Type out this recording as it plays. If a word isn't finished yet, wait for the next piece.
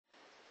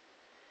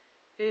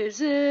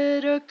Is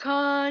it a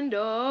kind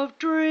of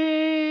dream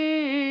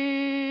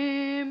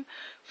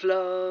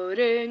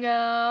floating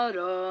out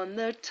on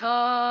the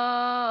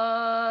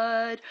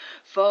tide,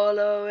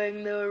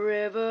 following the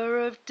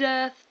river of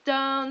death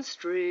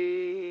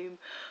downstream?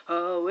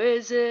 Oh,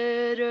 is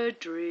it a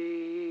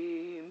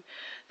dream?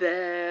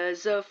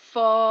 There's a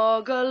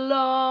fog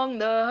along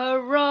the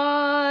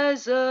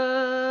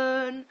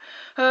horizon,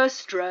 a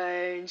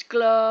strange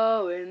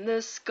glow in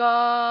the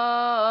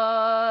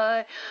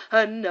sky,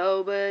 and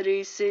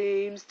nobody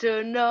seems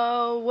to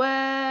know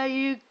where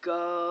you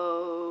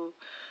go,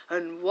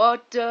 and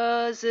what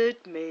does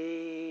it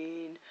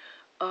mean?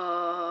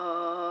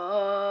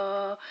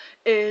 Ah,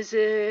 is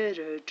it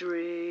a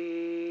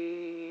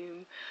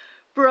dream?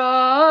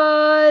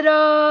 Bright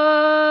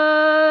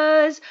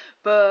eyes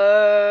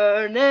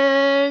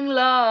burning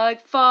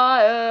like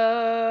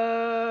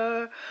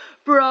fire,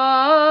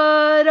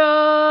 bright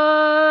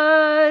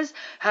eyes,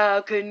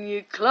 how can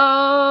you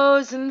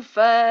close and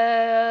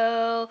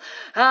fail?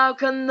 How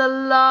can the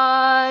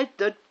light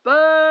that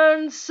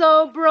burns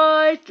so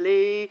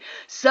brightly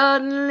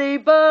suddenly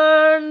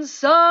burn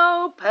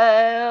so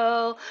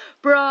pale?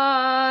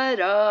 Bright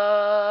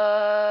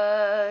eyes.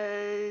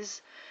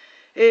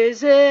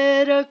 Is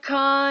it a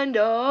kind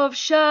of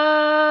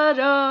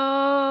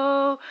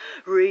shadow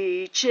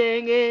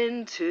reaching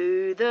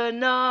into the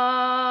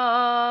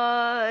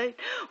night,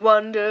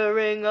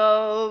 wandering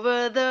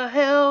over the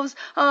hills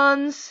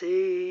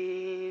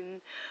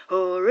unseen?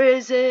 Or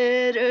is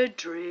it a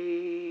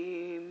dream?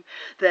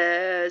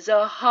 There's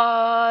a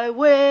high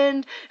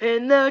wind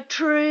in the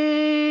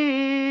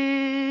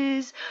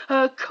trees,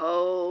 a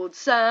cold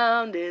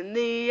sound in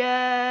the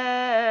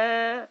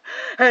air,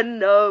 and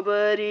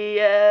nobody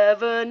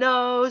ever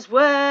knows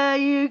where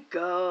you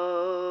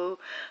go,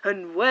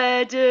 and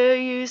where do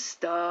you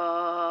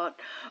start?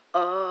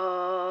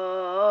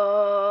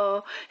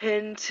 Oh,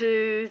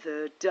 into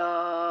the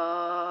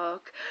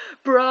dark.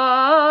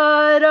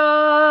 Bright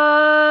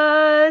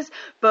eyes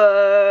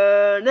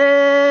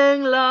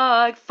burning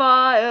like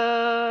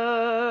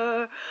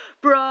fire,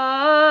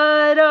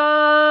 bright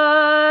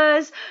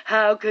eyes,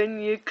 how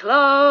can you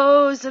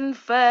close and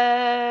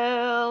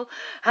fail?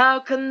 How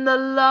can the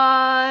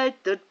light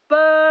that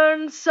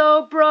burns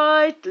so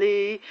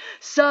brightly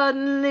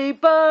suddenly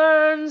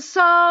burn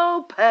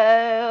so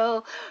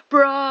pale?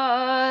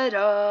 Bright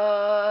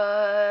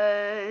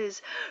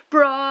eyes,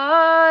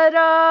 bright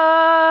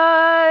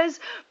eyes,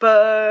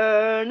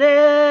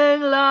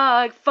 burning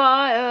like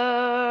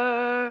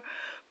fire,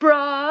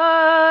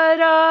 bright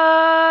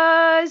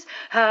eyes,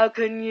 how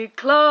can you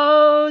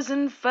close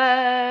and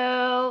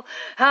fail?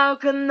 How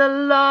can the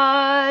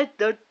light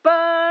that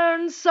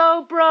burns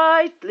so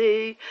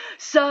brightly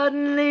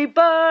suddenly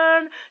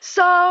burn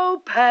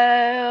so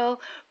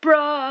pale?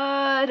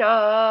 Bright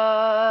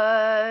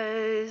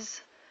eyes.